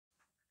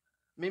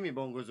Mimi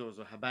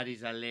Bongozozo, habari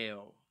za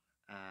leo.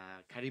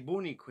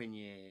 Karibuni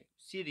kwenye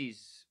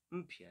series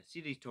mpya,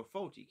 series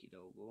tofauti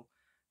kidogo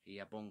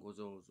ya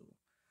Bongozozo.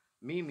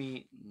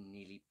 Mimi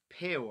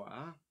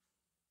nilipewa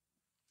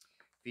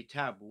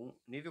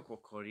vitabu nilivyo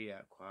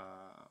Korea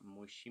kwa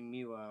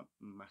Mheshimiwa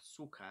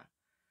Masuka,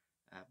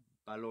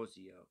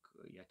 balozi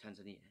ya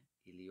Tanzania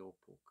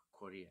iliyopo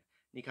Korea.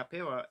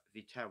 Nikapewa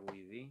vitabu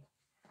hivi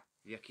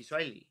vya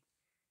Kiswahili.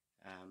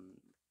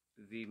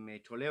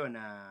 Vimetolewa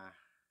na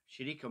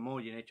shirika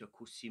moja inaitwa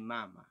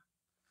Kusimama.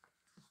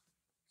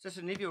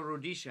 Sasa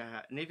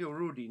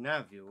nilivyorudi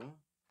navyo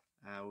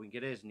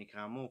Uingereza,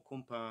 nikaamua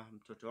kumpa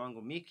mtoto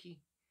wangu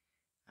Miki.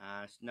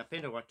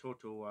 Napenda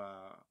watoto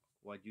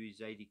wajui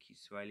zaidi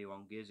Kiswahili,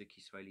 waongeze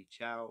Kiswahili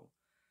chao.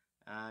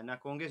 Na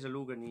kuongeza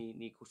lugha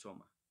ni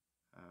kusoma.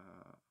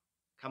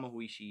 Kama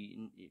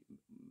huishi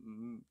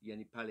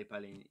yani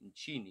pale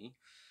nchini.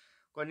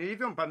 Kwa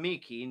nilivyompa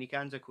Miki,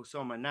 nikaanza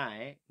kusoma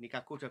naye,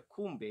 nikakuta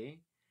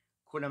kumbe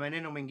kuna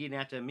maneno mengine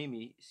hata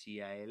mimi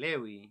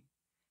siyaelewi.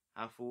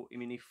 Alafu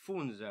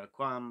imenifunza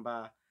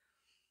kwamba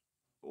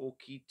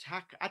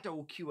ukitaka hata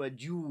ukiwa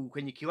juu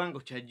kwenye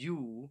kiwango cha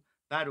juu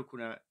bado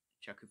kuna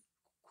cha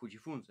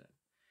kujifunza.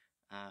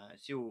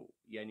 Sio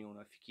yani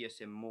unafikia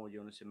sehemu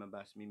moja unasema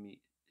basi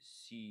mimi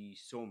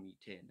sisomi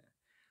tena.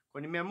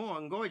 Kwa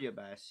nimeamua ngoja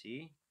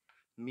basi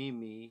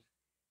mimi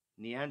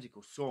nianze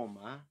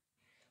kusoma,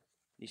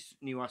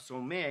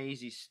 niwasomea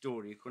hizi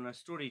story. Kuna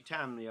story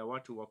tamu ya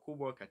watu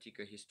wakubwa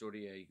katika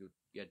historia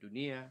ya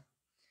dunia.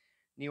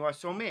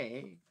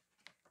 Niwasomee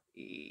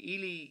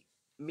ili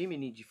mimi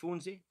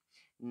nijifunze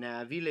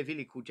na vile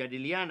vile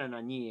kujadiliana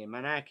na nyie,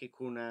 manake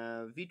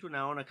kuna vitu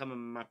naona kama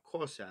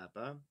makosa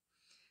hapa.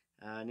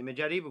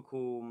 Nimejaribu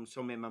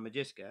kumsomea Mama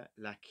Jessica,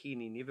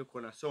 lakini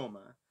nilivyokuwa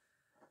nasoma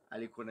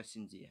alikuwa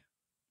anasinzia.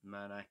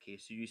 Manake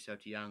sijui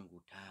sauti yangu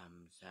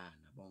tamu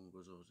sana,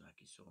 Bongozozo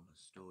akisoma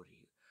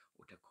story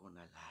utakuwa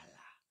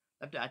unalala.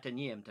 Labda hata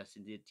nyie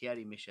mtasinzia,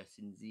 tayari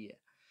imeshasinzia.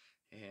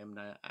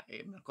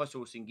 Mnakosa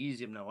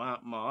usingizi, mna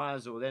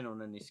mawazo, then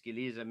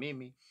unanisikiliza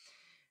mimi,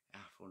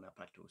 alafu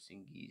unapata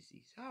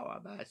usingizi. Sawa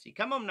basi,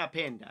 kama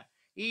mnapenda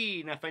hii,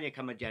 inafanya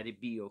kama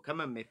jaribio.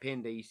 Kama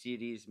mmependa hii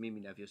series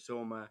mimi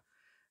navyosoma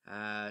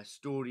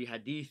story,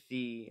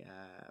 hadithi,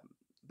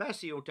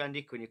 basi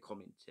utaandika kwenye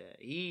comment.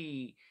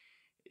 Hii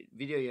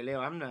video ya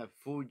leo hamna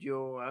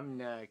fujo,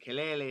 hamna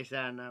kelele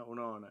sana,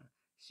 unaona.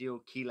 Sio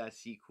kila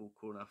siku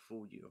kuna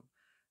fujo.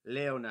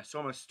 Leo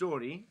nasoma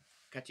story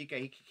katika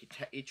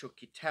hicho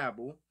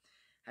kitabu,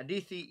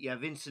 Hadithi ya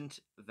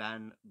Vincent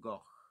Van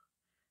Gogh.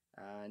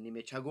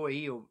 Nimechagua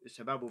hiyo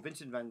sababu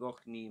Vincent Van Gogh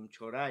ni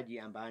mchoraji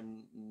ambaye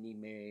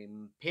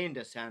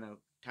nimempenda sana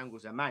tangu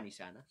zamani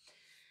sana.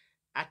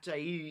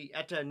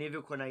 Hata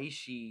nilivyokuwa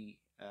naishi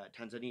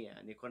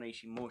Tanzania, nilikuwa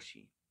naishi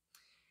Moshi.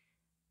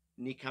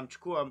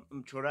 Nikamchukua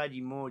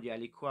mchoraji mmoja,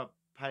 alikuwa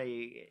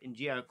pale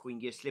njia ya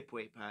kuingia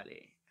Slipway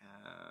pale.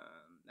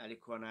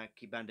 Alikuwa na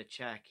kibanda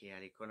chake,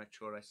 alikuwa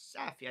anachora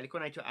safi,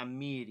 alikuwa anaitwa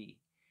Amiri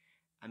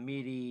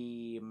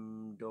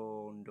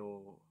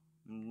Mjogo,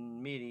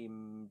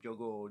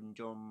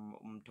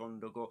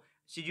 Mtondogo.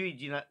 Sijui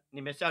jina,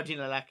 nimesahau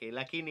jina lake,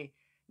 lakini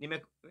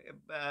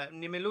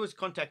nime lose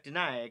contact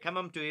naye.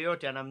 Kama mtu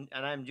yeyote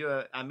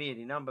anayemjua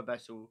Amiri, naomba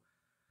basi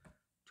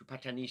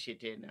tupatanishe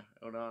tena,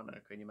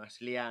 unaona, kwenye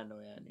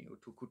mawasiliano, yani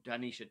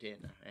tukutanishe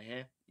tena.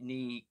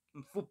 Ni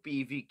mfupi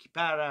hivi,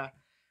 kipara,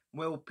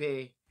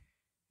 mweupe,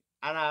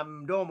 ana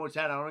mdomo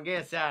sana,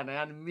 anaongea sana,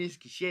 yani Miss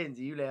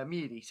Kishenzi yule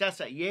Amiri.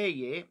 Sasa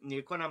yeye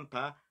nilikuwa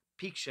nampa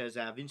pictures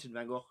za Vincent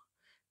Van Gogh,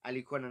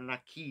 alikuwa na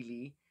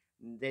nakili,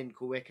 then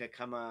kuweka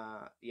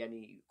kama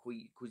yani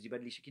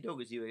kuzibadilisha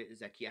kidogo ziwe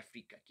za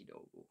Kiafrika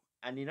kidogo.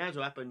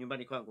 Ninazo hapa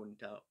nyumbani kwangu,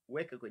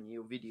 nitaweka kwenye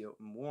hiyo video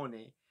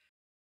muone.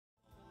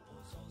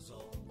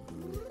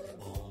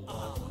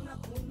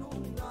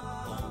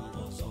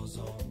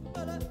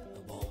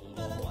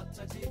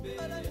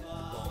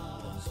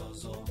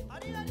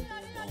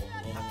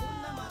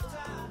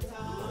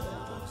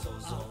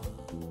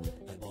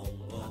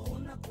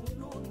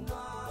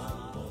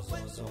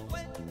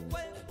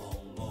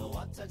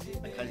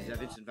 Kazi za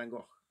Vincent Van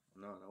Gogh.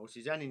 No,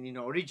 usizani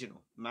nina original.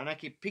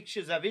 Manake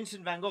pictures za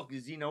Vincent Van Gogh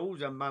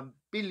zinauza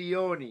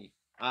mabilioni.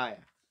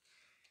 Haya.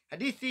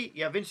 Hadithi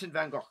ya Vincent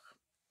Van Gogh.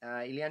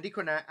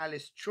 Iliandikwa na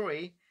Alice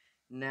Troy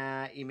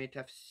na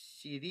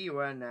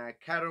imetafsiriwa na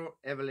Carol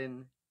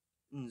Evelyn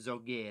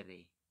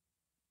Nzogere.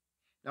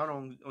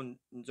 Naona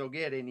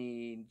Nzogere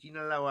ni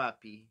jina la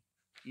wapi?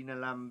 Jina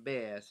la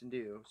Mbeya,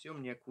 sindio? Sio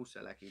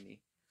Mnyakusa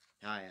lakini.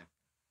 Haya.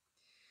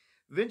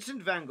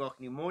 Vincent Van Gogh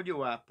ni moja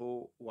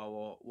wapo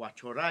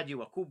wachoraji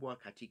wakubwa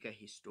katika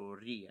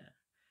historia.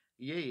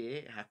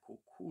 Yeye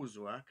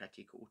hakukuzwa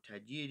katika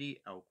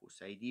utajiri au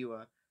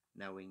kusaidiwa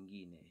na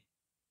wengine.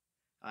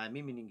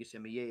 Mimi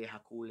ningesema yeye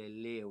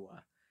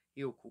hakulelewa.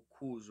 Hiyo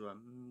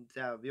kukuzwa,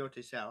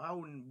 vyote sawa,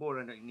 au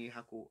bora ni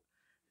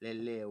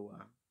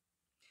hakulelewa.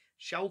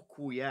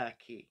 Shauku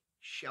yake,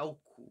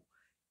 shauku,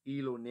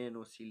 hilo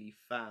neno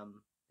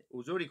silifahamu.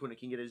 Uzuri kuna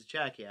Kiingereza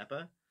chake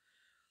hapa,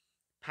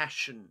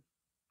 passion.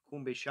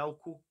 Kumbe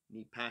shauku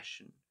ni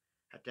passion.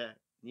 Hata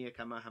Nia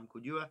kama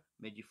hamkujua,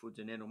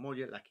 mejifunza neno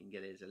moja la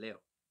Kiingereza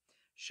leo.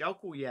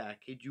 Shauku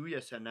yake juu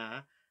ya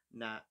sanaa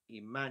na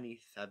imani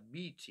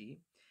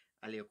thabiti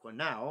aliyokuwa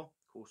nao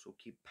kuhusu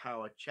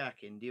kipawa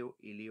chake ndio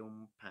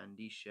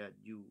iliyompandisha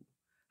juu.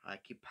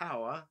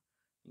 Kipawa,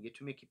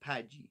 ningetumia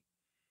kipaji,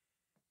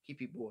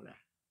 kipi bora.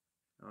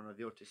 Naona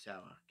vyote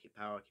sawa,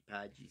 kipawa,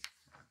 kipaji.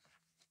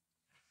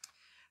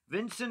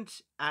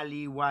 Vincent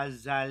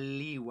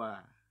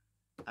aliwazaliwa.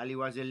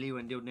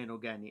 Aliwazaliwa ndio neno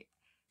gani?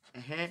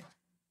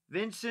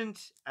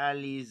 Vincent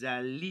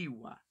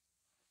alizaliwa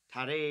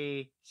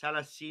tarehe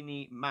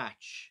 30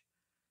 March.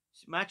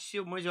 March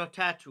sio mwezi wa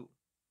 3.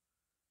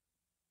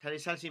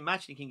 Tarehe 30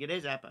 March ni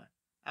Kiingereza hapa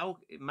au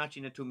March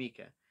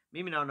inatumika?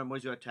 Mimi naona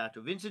mwezi wa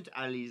 3. Vincent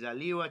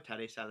alizaliwa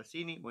tarehe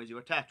 30 mwezi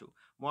wa 3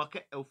 mwaka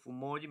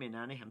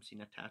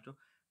 1853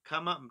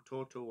 kama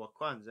mtoto wa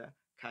kwanza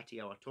kati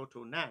ya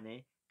watoto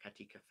 8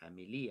 katika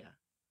familia.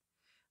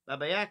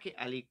 Baba yake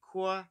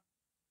alikuwa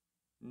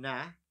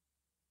na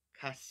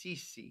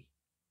kasisi.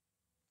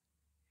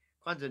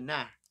 Kwanza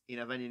na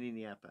inafanya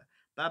nini hapa?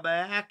 Baba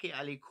yake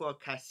alikuwa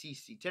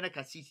kasisi. Tena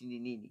kasisi ni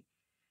nini?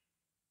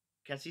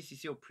 Kasisi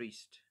sio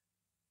priest.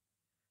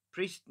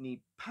 Priest ni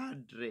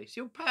padre.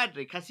 Sio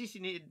padre.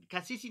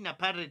 Kasisi na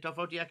padre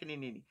tofauti yake ni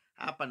nini?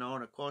 Hapa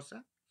naona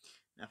kosa.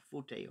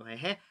 Nafuta hiyo.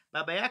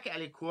 Baba yake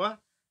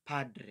alikuwa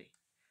padre.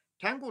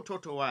 Tangu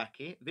utoto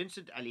wake,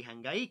 Vincent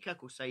alihangaika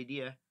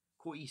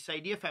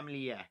kuisaidia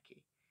familia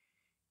yake.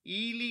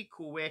 Ili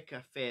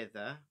kuweka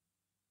fedha,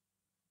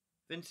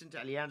 Vincent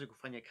alianza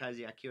kufanya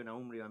kazi akiwa na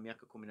umri wa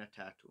miaka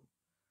 13.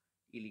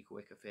 Ili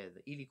kuweka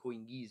fedha, ili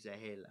kuingiza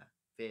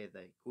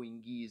fedha,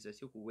 kuingiza,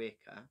 sio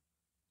kuweka.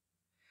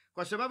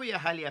 Kwa sababu ya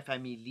hali ya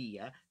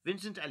familia,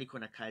 Vincent alikuwa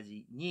na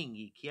kazi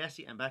nyingi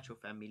kiasi ambacho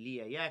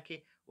familia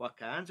yake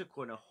wakaanza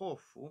kuwa na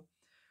hofu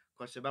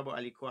kwa sababu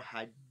alikuwa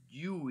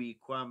hajui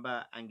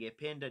kwamba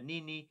angependa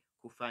nini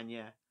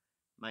kufanya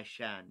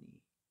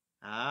maishani.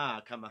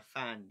 Kama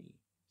fani.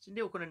 Si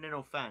ndio kuna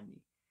neno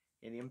fani?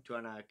 Yaani mtu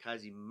ana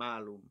kazi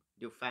maalum,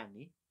 ndio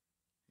fani.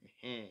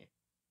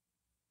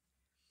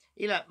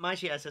 Ila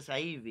maisha ya sasa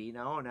hivi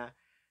naona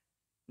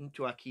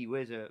mtu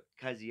akiweza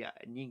kazi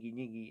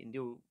nyingi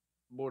ndio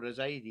bora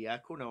zaidi.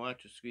 Hakuna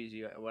watu siku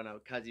hizi wana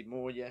kazi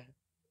moja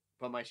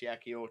kwa maisha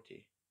yake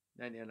yote.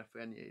 Nani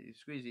anafanya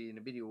siku hizi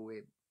inabidi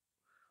uwe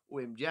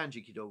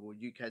mjanja kidogo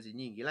juu kazi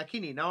nyingi.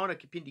 Lakini naona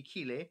kipindi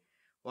kile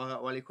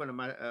walikuwa na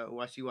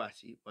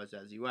wasiwasi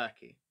wazazi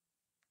wake.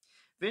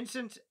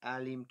 Vincent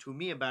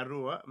alimtumia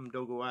barua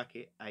mdogo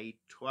wake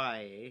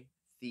aitwaye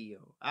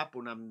Theo.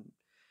 Hapo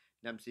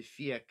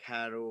namsifia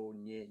Caro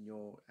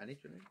Nyenyo.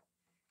 Anaitwa nani?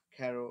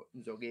 Caro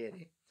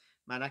Nzogere.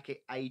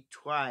 Manake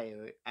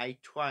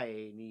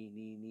aitwaye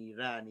ni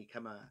rani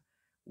kama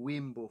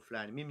wimbo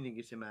fulani. Mimi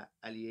ningesema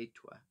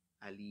aliyeitwa,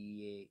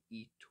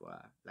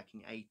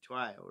 lakini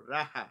aitwayo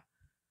raha.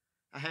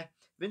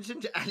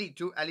 Vincent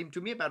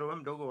alimtumia barua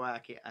mdogo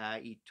wake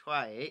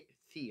aitwaye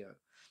Theo.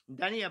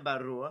 Ndani ya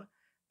barua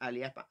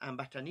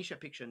aliambatanisha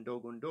picha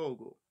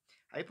ndogo.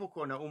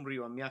 Alipokuwa na umri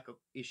wa miaka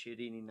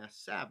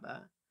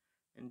 27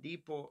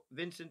 ndipo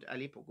Vincent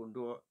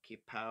alipogundua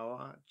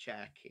kipawa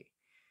chake.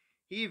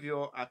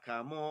 Hivyo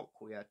akaamua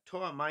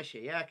kuyatoa maisha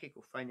yake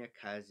kufanya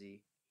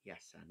kazi ya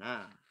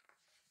sanaa.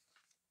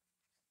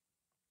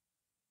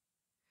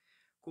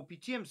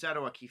 Kupitia msaada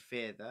wa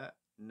kifedha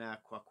na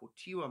kwa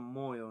kutiwa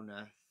moyo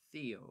na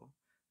Theo,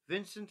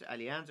 Vincent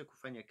alianza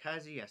kufanya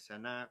kazi ya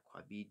sanaa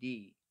kwa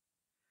bidii.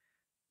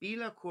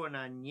 Bila kuwa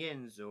na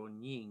nyenzo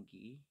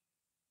nyingi,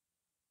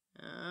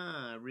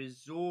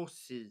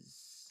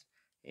 resources.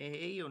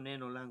 Hiyo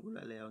neno langu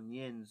la leo,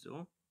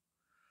 nyenzo.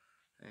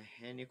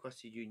 Ni kwa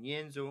sijui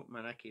nyenzo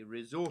manake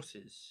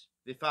resources,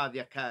 vifaa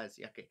vya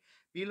kazi.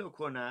 Bila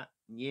kuwa na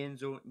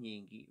nyenzo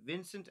nyingi,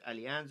 Vincent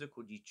alianza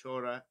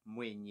kujichora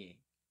mwenyewe.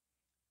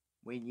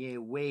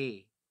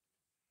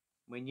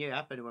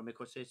 Hapa ni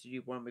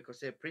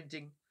wamekosea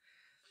printing.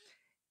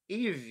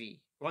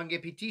 Hivi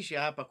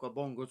wangepitisha hapa kwa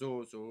bongo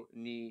zozo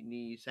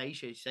ni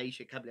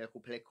saishe kabla ya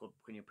kupeleka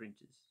kwenye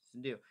printers.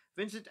 Ndio.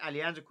 Vincent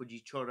alianza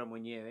kujichora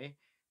mwenyewe,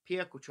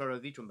 pia kuchora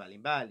vitu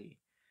mbalimbali.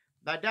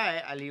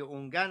 Baadaye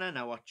aliungana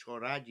na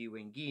wachoraji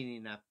wengine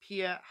na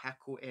pia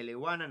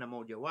hakuelewana na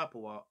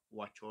mojawapo wa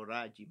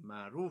wachoraji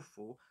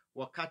maarufu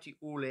wakati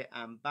ule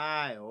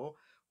ambayo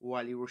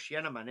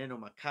walirushiana maneno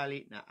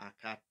makali na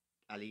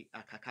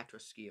akakatwa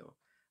sikio.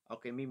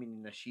 Okay, mimi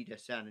nina shida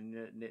sana.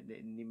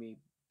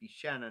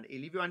 Nimebishana.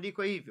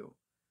 Ilivyoandikwa hivyo.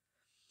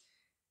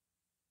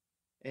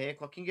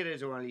 Kwa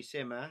Kiingereza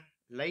walisema,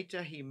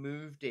 later he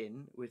moved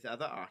in with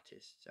other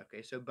artists.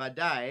 Okay, so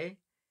baadaye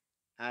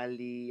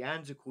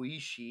alianza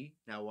kuishi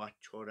na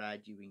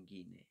wachoraji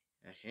wengine.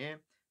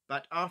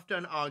 But after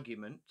an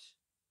argument,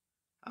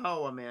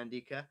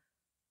 wameandika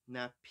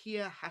na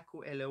pia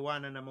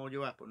hakuelewana na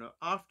mojawapo. No,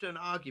 after an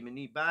argument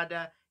ni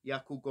baada ya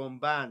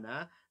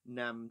kugombana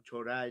na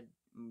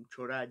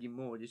mchoraji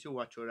mmoja, sio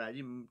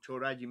wachoraji,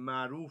 mchoraji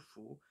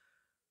maarufu.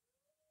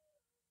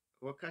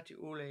 Wakati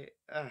ule,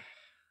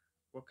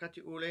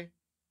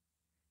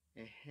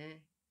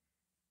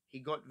 he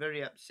got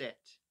very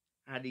upset.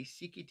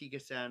 alisikitika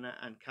sana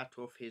and cut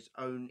off his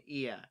own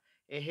ear.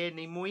 Ehe,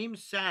 ni muhimu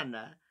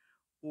sana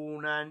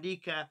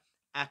unaandika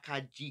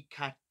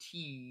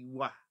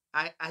akajikatiwa,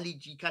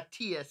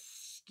 alijikatia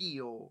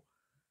sikio.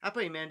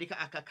 Hapa imeandika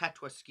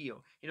akakatwa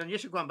sikio.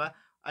 Inaonyesha kwamba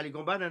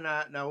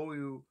aligombana na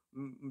huyu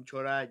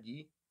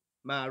mchoraji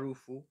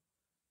maarufu.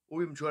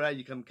 Huyu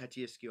mchoraji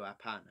kamkatia sikio.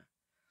 Hapana.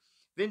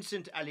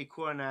 Vincent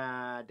alikuwa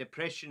na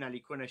depression,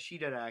 alikuwa na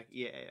shida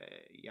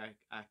ya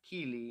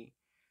akili.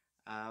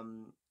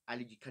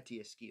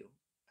 Alijikatia sikio.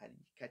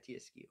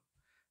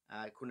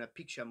 Kuna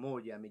picture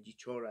moja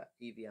amejichora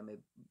hivi,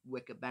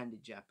 ameweka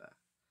bandage hapa.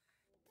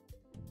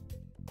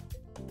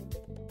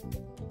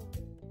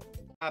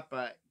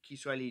 Hapa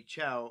Kiswahili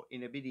chao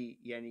inabidi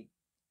yani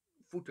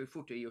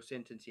fute hiyo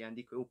sentence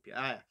iandikwe upya.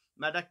 Haya,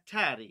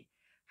 madaktari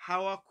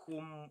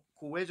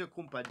hawakuweza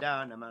kumpa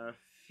dawa na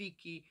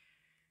marafiki,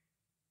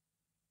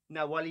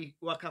 na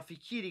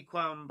wakafikiri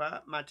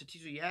kwamba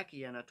matatizo yake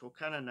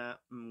yanatokana na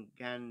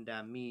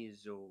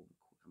mgandamizo.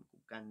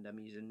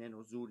 Mgandamizo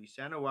neno zuri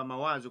sana wa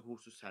mawazo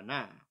kuhusu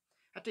sanaa.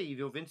 Hata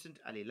hivyo, Vincent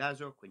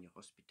alilazwa kwenye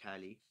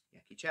hospitali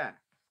ya kichaa.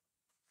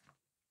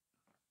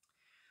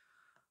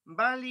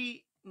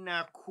 Mbali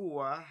na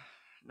kuwa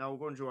na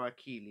ugonjwa wa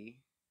akili,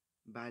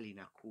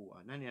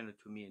 nani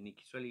anatumia ni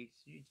Kiswahili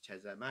sijui cha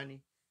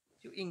zamani,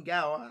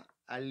 ingawa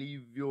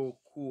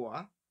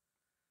alivyokuwa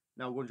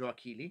na ugonjwa wa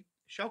akili,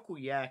 shauku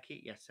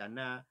yake ya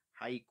sanaa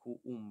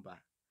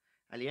haikuumba.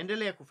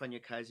 Aliendelea kufanya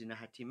kazi na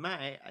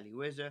hatimaye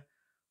aliweza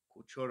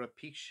kuchora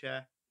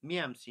picha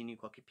 150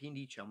 kwa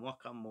kipindi cha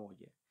mwaka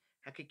mmoja.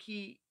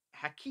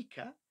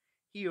 Hakika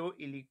hiyo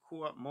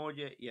ilikuwa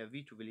moja ya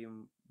vitu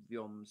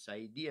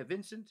vilivyomsaidia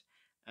Vincent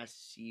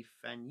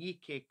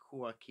asifanyike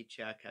kuwa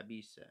kichaa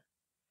kabisa.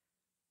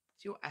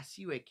 Sio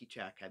asiwe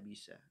kichaa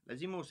kabisa.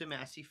 Lazima useme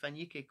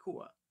asifanyike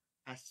kuwa,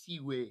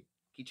 asiwe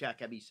kichaa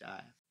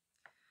kabisa.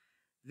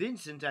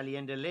 Vincent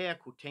aliendelea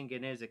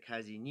kutengeneza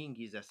kazi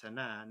nyingi za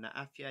sanaa na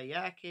afya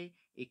yake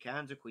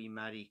ikaanza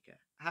kuimarika.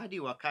 Hadi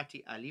wakati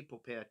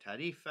alipopewa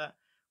taarifa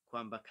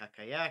kwamba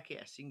kaka yake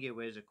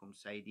asingeweza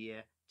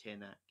kumsaidia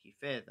tena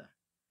kifedha.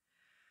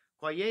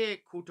 Kwa yeye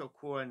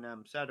kutokuwa na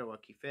msaada wa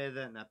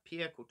kifedha na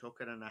pia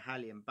kutokana na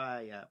hali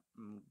mbaya ya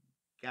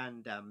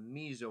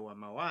mgandamizo wa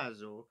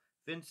mawazo,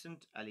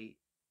 Vincent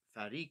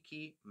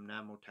alifariki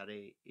mnamo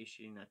tarehe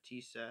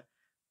 29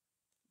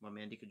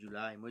 wameandika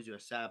Julai mwezi wa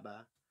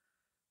 7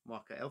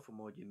 mwaka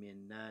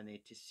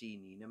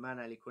 1890. Ina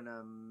maana alikuwa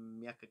na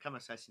miaka kama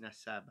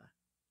 37.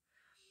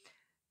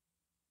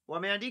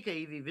 Wameandika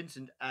hivi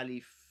Vincent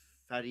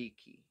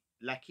alifariki,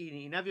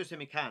 lakini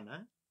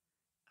inavyosemekana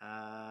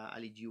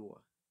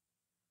alijiua.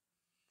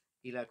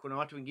 Ila kuna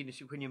watu wengine,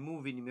 si kwenye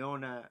movie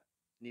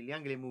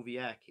niliangalia movie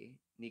yake,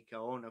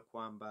 nikaona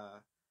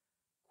kwamba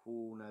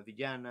kuna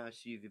vijana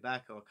si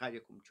vibaka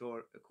wakaja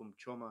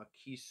kumchoma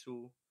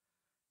kisu,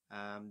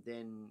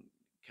 then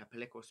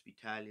kapeleka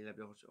hospitali,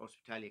 labda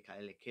hospitali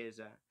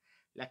ikaelekeza,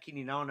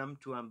 lakini naona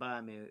mtu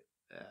ambaye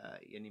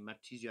yani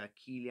matatizo ya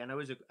akili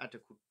anaweza hata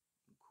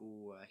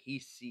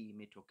kuhisi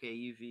imetokea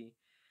hivi.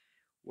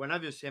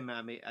 Wanavyosema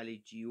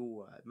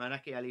alijiua,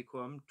 maanake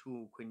alikuwa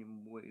mtu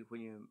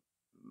kwenye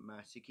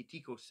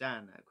masikitiko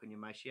sana kwenye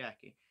maisha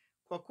yake,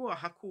 kwa kuwa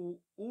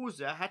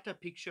hakuuza hata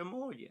picha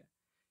moja.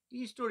 Hii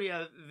historia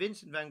ya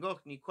Vincent Van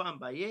Gogh ni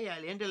kwamba yeye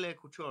aliendelea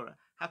kuchora,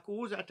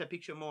 hakuuza hata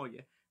picha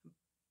moja.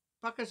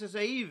 Mpaka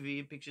sasa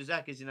hivi picha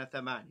zake zina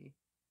thamani.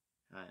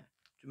 Haya,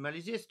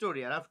 tumalizie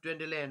story alafu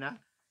tuendelee na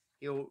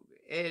hiyo.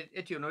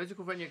 Eti unaweza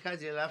kufanya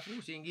kazi alafu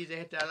usiingize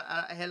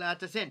hela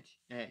hata senti.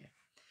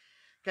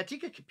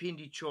 Katika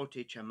kipindi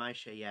chote cha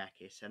maisha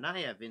yake, sanaa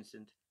ya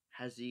Vincent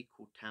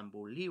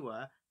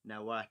hazikutambuliwa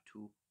na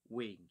watu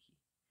wengi.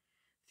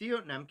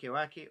 Theo na mke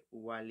wake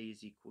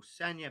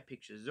walizikusanya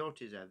picha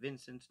zote za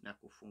Vincent na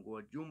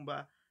kufungua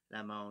jumba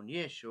la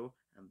maonyesho,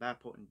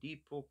 ambapo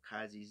ndipo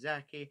kazi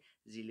zake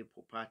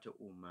zilipopata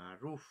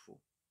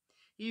umaarufu.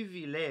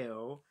 Hivi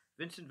leo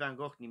Vincent Van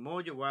Gogh ni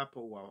moja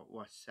wapo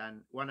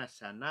wana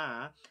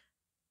sanaa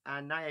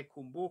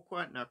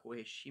anayekumbukwa na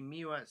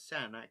kuheshimiwa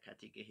sana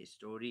katika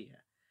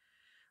historia.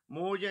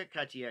 Moja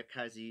kati ya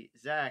kazi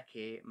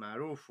zake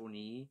maarufu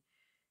ni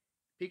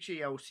picha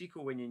ya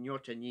usiku wenye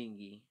nyota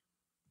nyingi.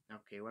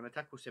 Okay,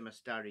 wanataka kusema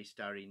Starry,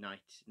 Starry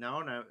Night.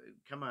 Naona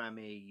kama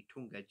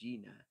ameitunga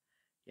jina,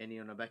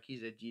 yani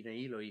unabakiza jina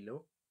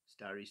hilo,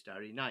 Starry,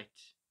 Starry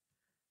Night.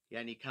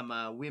 Yani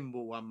kama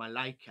wimbo wa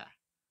malaika.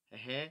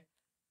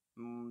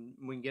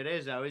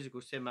 Mwingereza hawezi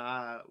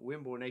kusema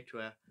wimbo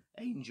unaitwa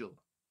Angel.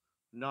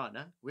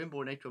 Naona wimbo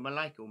unaitwa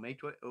malaika,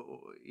 umeitwa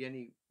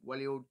yani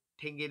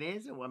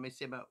waliotengeneza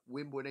wamesema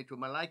wimbo unaitwa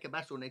malaika,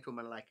 basi unaitwa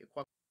malaika.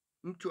 Kwa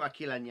mtu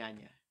akila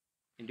nyanya,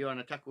 ndio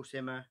anataka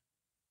kusema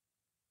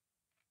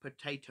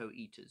potato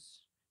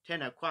eaters.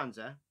 Tena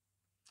kwanza,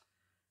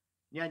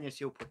 nyanya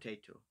sio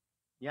potato.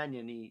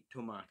 Nyanya ni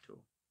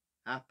tomato.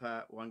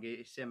 Hapa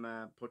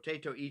wangesema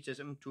potato eaters,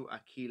 mtu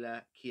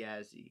akila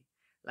kiazi.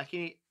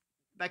 Lakini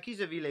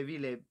bakiza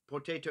vile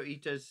potato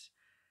eaters,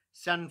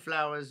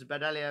 sunflowers,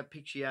 badala ya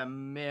picha ya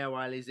mmea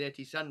wa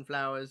alizeti,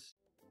 sunflowers.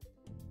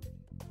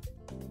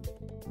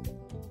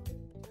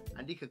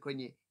 andika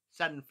kwenye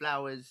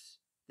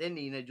sunflowers, then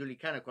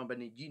inajulikana kwamba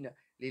ni jina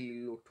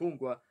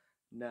lililotungwa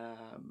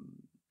na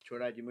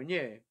mchoraji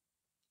mwenyewe.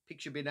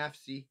 Picture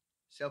binafsi,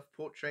 self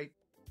portrait,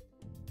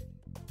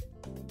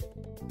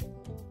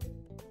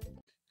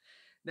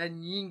 na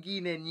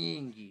nyingine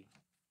nyingi.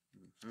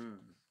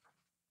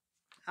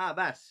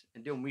 Basi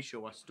ndio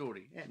mwisho wa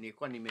story.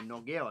 Nilikuwa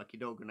nimenogewa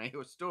kidogo na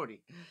hiyo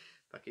story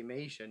mpaka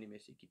imeisha,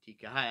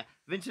 nimesikitika. Haya,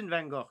 Vincent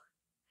Van Gogh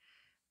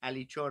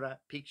alichora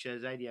picture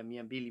zaidi ya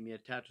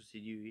 200-300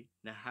 sijui,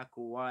 na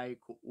hakuwahi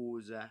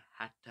kuuza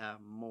hata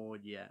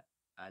moja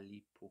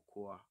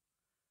alipokuwa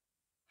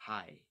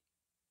hai.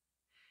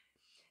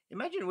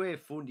 Imagine wewe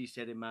fundi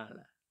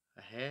seremala,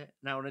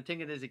 na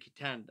unatengeneza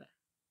kitanda.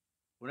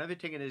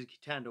 Unavyotengeneza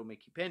kitanda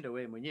umekipenda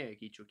wewe mwenyewe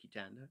hicho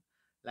kitanda,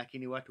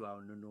 lakini watu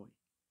hawanunui.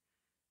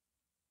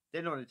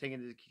 Then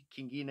unatengeneza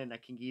kingine na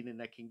kingine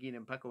na kingine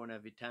mpaka una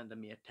vitanda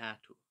 300.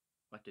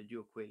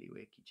 Watajua kweli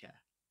wewe kichaa.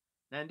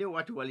 Na ndio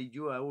watu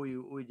walijua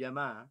huyu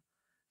jamaa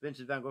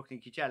Vincent Van Gogh ni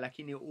kichaa,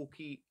 lakini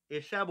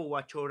ukihesabu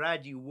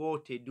wachoraji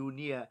wote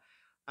dunia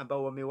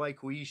ambao wamewahi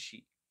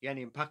kuishi,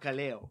 yani mpaka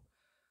leo,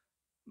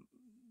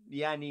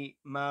 yani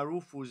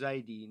maarufu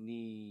zaidi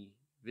ni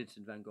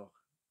Vincent Van Gogh.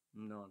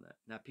 Unaona,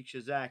 na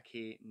picture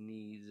zake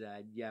ni za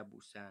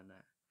ajabu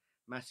sana.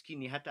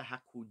 Maskini hata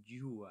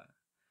hakujua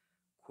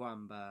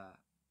kwamba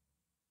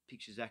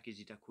picture zake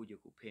zitakuja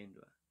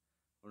kupendwa.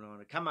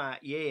 Unaona, kama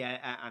yeye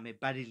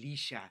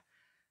amebadilisha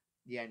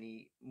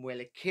yani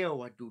mwelekeo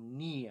wa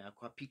dunia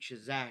kwa picture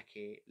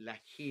zake,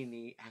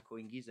 lakini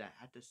hakuingiza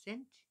hata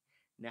senti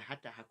na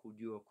hata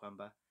hakujua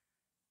kwamba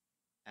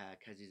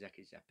kazi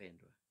zake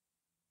zitapendwa.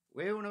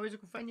 Wewe unaweza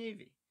kufanya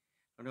hivi.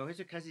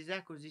 Unaweza kazi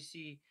zako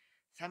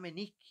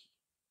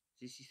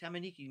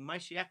zisithaminiki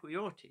maisha yako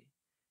yote.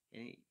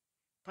 Yani,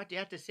 pate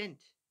hata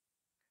senti.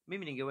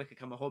 Mimi ningeweka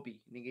kama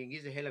hobby,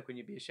 ningeingiza hela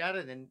kwenye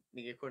biashara, then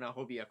ningekuwa na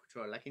hobby ya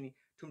kuchora. Lakini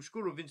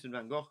tumshukuru Vincent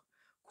Van Gogh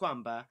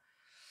kwamba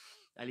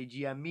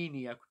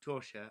alijiamini ya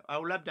kutosha,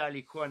 au labda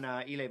alikuwa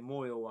na ile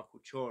moyo wa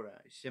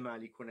kuchora, sema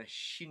alikuwa na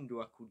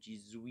shindwa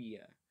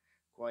kujizuia.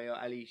 Kwa hiyo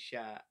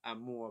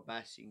alishaamua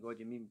basi,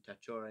 ngoja mimi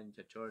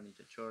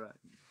nitachora,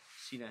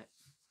 sina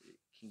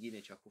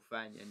kingine cha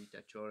kufanya,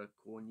 nitachora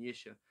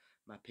kuonyesha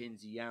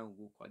mapenzi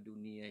yangu kwa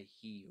dunia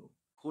hiyo.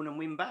 Kuna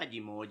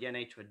mwimbaji mmoja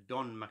anaitwa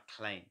Don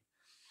McLean.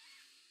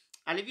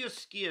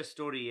 Alivyosikia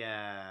story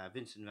ya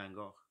Vincent Van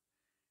Gogh,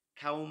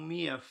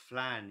 kaumia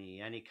fulani,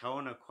 yani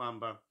kaona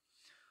kwamba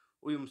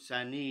huyu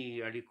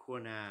msanii alikuwa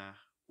na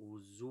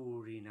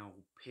uzuri na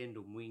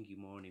upendo mwingi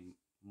moyoni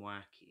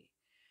mwake,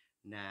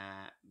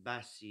 na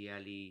basi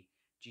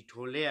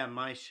alijitolea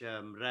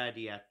maisha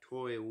mradi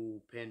atoe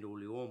upendo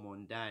uliomo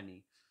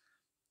ndani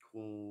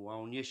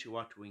kuwaonyesha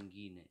watu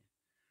wengine.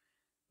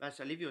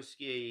 Basi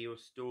alivyosikia hiyo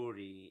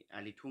story,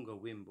 alitunga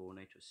wimbo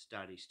unaitwa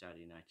Starry,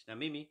 Starry Night. Na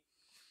mimi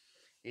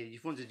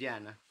nilijifunza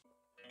jana.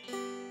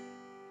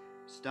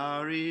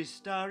 Starry,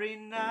 starry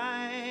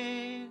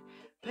night,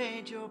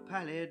 paint your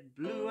palette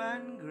blue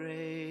and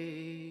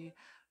gray.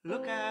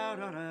 Look out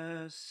on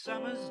a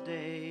summer's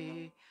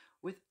day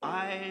with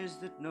eyes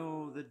that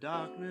know the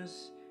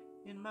darkness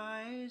in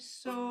my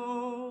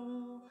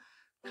soul.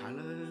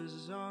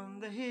 Colors on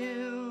the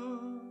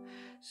hill,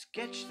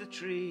 sketch the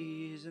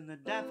trees and the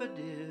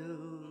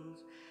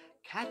daffodils.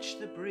 Catch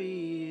the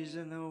breeze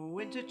and the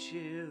winter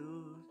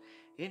chills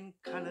in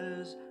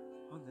colors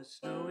on the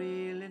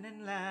snowy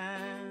linen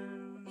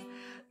land.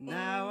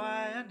 Now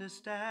I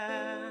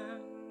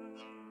understand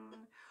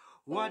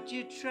what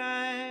you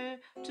try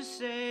to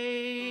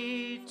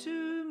say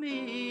to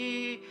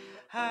me,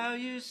 how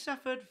you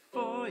suffered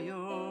for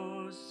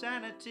your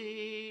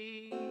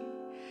sanity,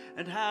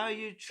 and how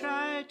you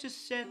tried to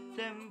set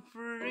them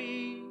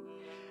free.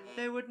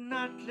 They would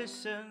not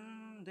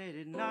listen, they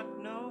did not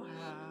know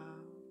how.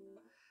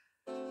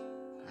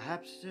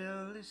 Perhaps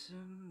they'll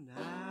listen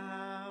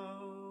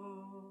now.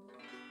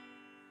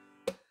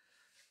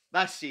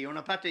 Basi,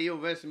 unapata hiyo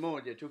verse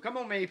moja tu. Kama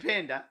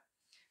umeipenda,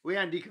 wewe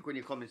andika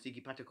kwenye comments.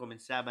 Nikipata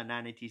comments 7,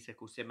 8, 9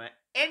 kusema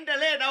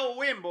endelea na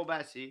wimbo,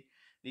 basi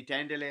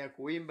nitaendelea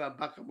kuimba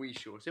mpaka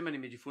mwisho. Sema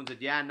nimejifunza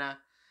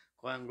jana,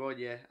 kwa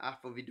ngoja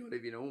afu vidole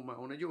vinauma.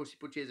 Unajua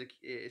usipocheza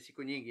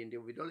siku nyingi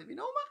ndio vidole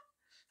vinauma.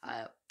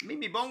 Haya,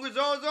 mimi bongo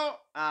zozo,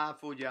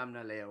 fujo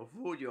amna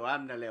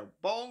leo.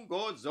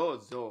 Bongo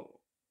zozo.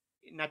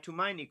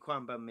 Natumaini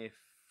kwamba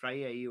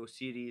mmefurahia hiyo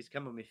series.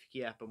 Kama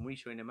umefikia hapa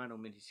mwisho, ina maana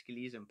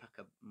umenisikiliza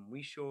mpaka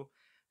mwisho.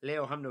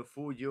 Leo hamna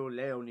fujo,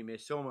 leo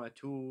nimesoma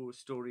tu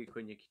story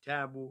kwenye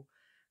kitabu.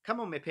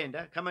 Kama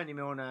umependa, kama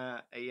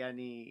nimeona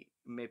yani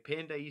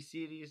mmependa hii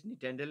series,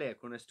 nitaendelea.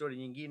 Kuna story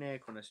nyingine,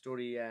 kuna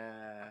story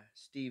ya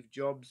Steve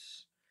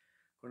Jobs,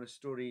 kuna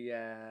story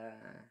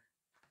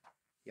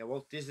ya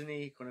Walt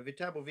Disney, kuna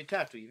vitabu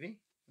vitatu hivi,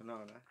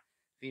 unaona,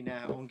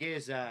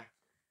 vinaongeza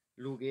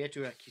lugha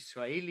yetu ya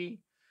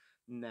Kiswahili.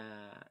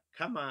 Na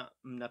kama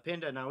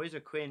mnapenda, naweza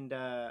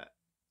kwenda,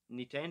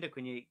 nitaenda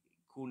kwenye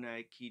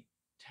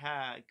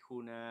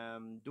kuna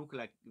duka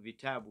la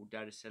vitabu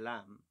Dar es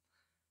Salaam,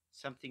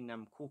 something na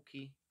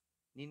Mkuki,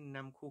 nini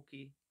na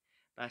Mkuki,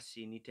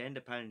 basi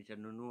nitaenda pale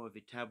nitanunua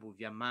vitabu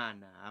vya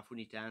maana, alafu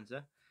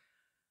nitaanza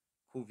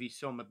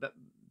kuvisoma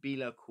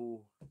bila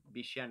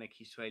kubishana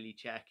Kiswahili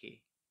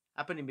chake.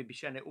 Hapa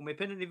nimebishana.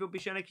 Umependa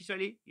nilivyobishana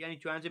Kiswahili? Yani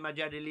tuanze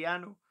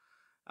majadiliano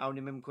au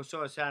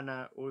nimemkosoa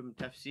sana huyu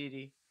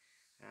mtafsiri?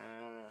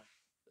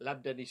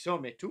 Labda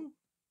nisome tu.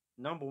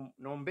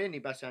 Naombeni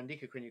basi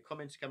andike kwenye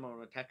comments kama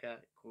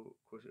unataka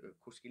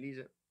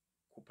kusikiliza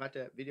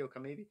kupata video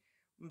kama hivi.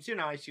 Msio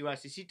na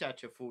wasiwasi,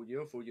 sitaacha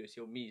fujo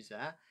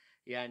siumiza.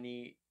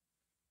 Yani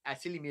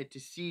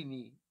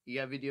 90%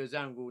 ya video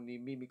zangu ni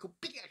mimi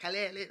kupiga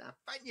kelele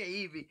nafanya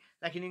hivi,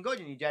 lakini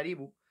ngoja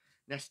nijaribu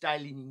na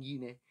style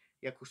nyingine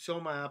ya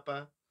kusoma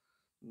hapa,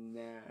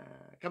 na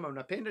kama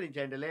unapenda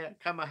nitaendelea,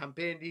 kama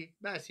hampendi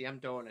basi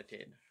hamtaona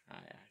tena.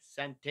 Haya,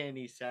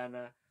 asanteni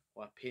sana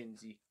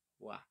wapenzi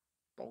wa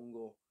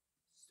Bongo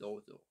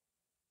Zozo.